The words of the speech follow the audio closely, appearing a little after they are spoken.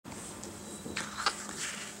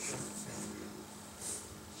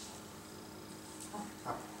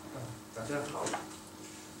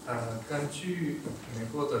据美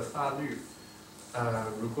国的法律，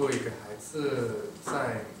如果一个孩子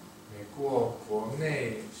在美国国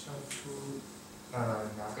内生出，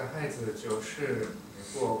哪个孩子就是美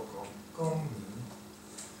国公民，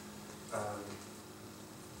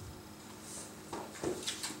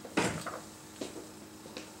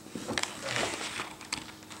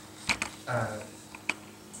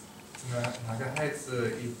哪个孩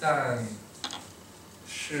子一旦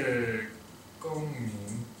是公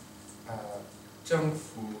民，政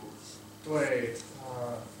府对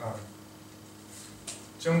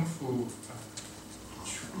政府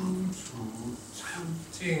促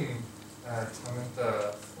进他们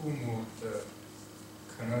的父母的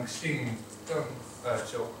可能性就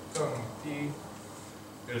更低。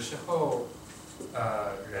有时候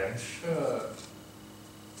人设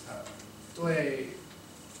对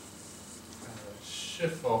是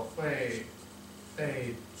否会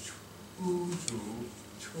被促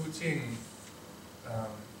进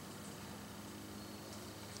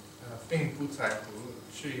并不在乎，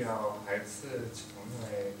只要孩子成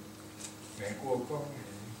为美国公民，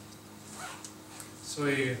所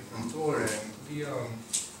以很多人利用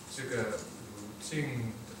这个路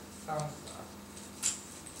径的方法。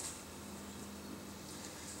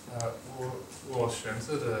我选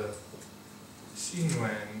择的新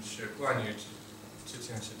闻是关于这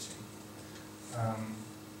件事情。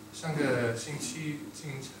上个星期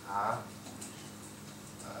警察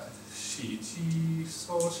袭击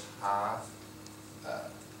搜查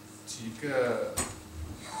几个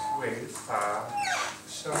违法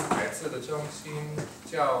生孩子的中心，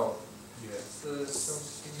叫月子中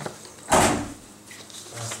心。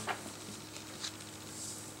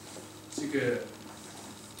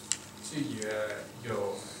这也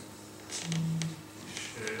有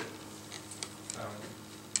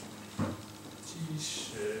几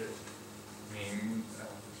十名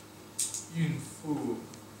孕妇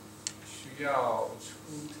需要出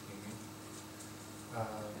庭，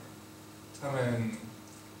他们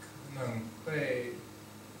可能会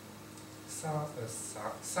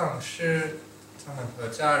丧失他们和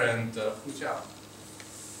家人的护照。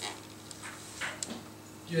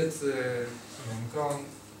月子员工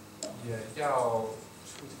也要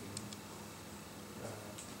出庭。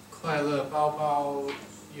快乐宝宝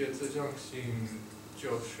月子中心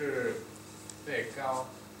就是被告。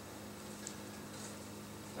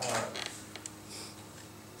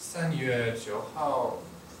3月9号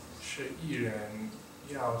是艺人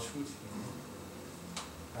要出庭。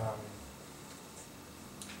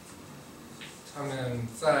他们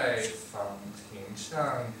在法庭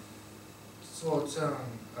上作证，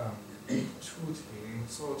出庭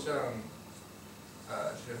作证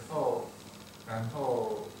之后，然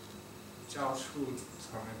后交出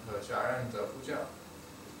他们和家人的护照。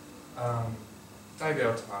代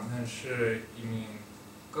表他们是一名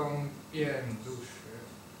公辩律师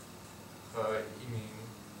和一名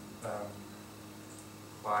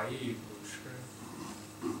华裔律师。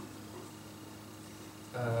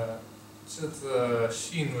这则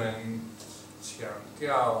新闻强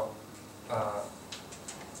调，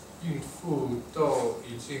孕妇都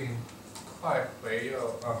已经快会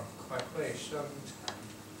生产。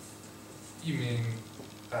一名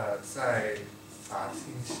在法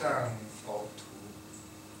庭上呕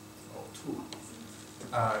吐，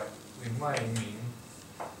另外一名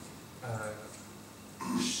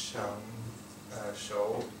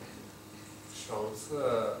手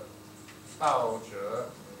着抱着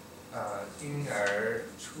婴儿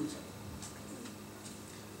出庭。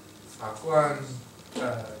法官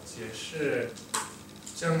解释，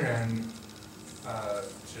证人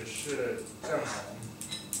只是证人，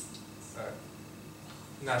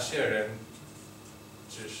那些人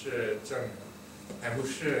只是证人，还不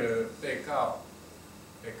是被告。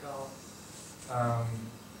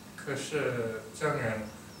可是证人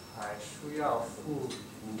还需要付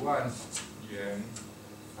5万元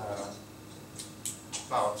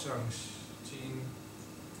保证金，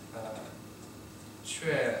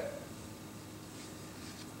确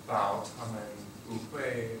保他们不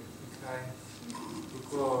会离开。不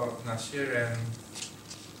过那些人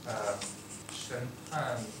审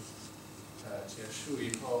判结束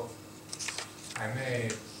以后还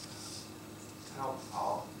没逃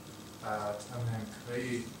跑，他们可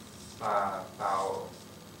以把保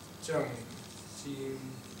证金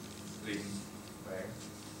领回。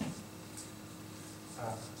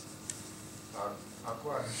法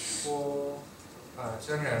官说，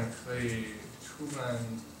证人可以出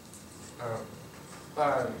门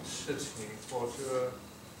办事情或者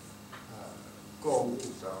购物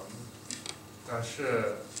等，但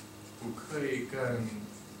是不可以跟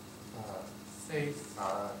非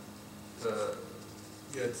法的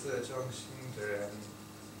月子中心的人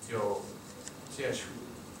有接触。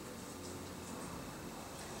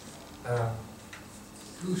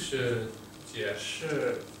故事解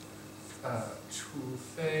释，除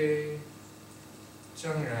非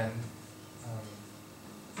证人，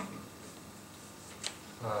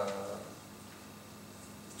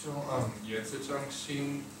月子中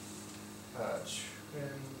心，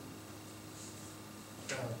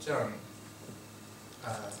证，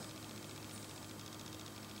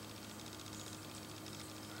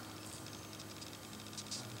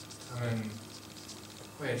他们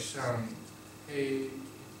会上黑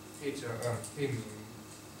名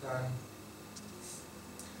单，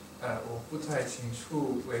我不太清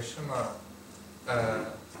楚为什么，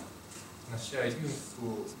那些孕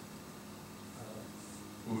妇，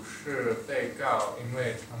不是被告，因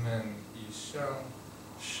为他们医生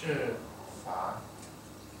是罚，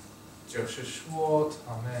就是说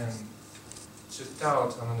他们知道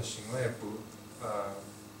他们的行为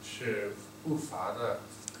是不罚的，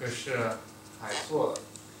可是还做了。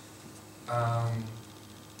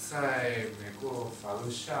在美国法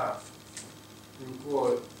律下，如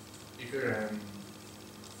果一个人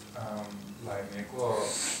来美国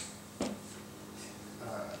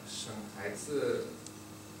生孩子，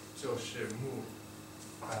就是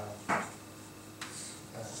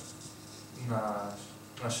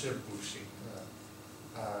那是不行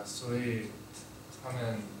的，所以他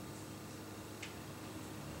们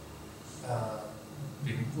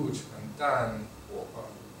并不承担后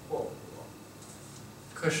果。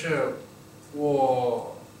可是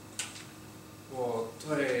我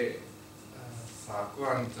对法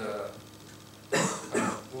官的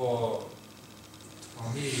我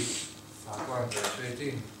同意法官的决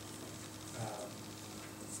定，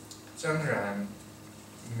证人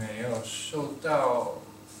没有受到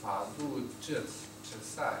法律制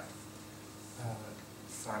裁，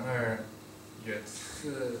反而月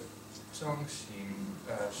子中心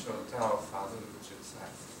受到法律制裁。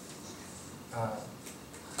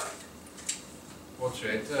我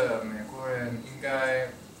觉得美国人应该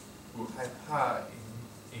不害怕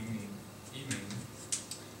移民，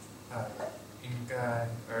应该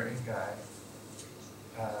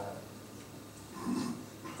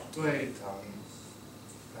对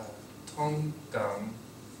同等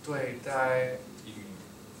对待移民，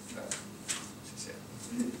谢谢。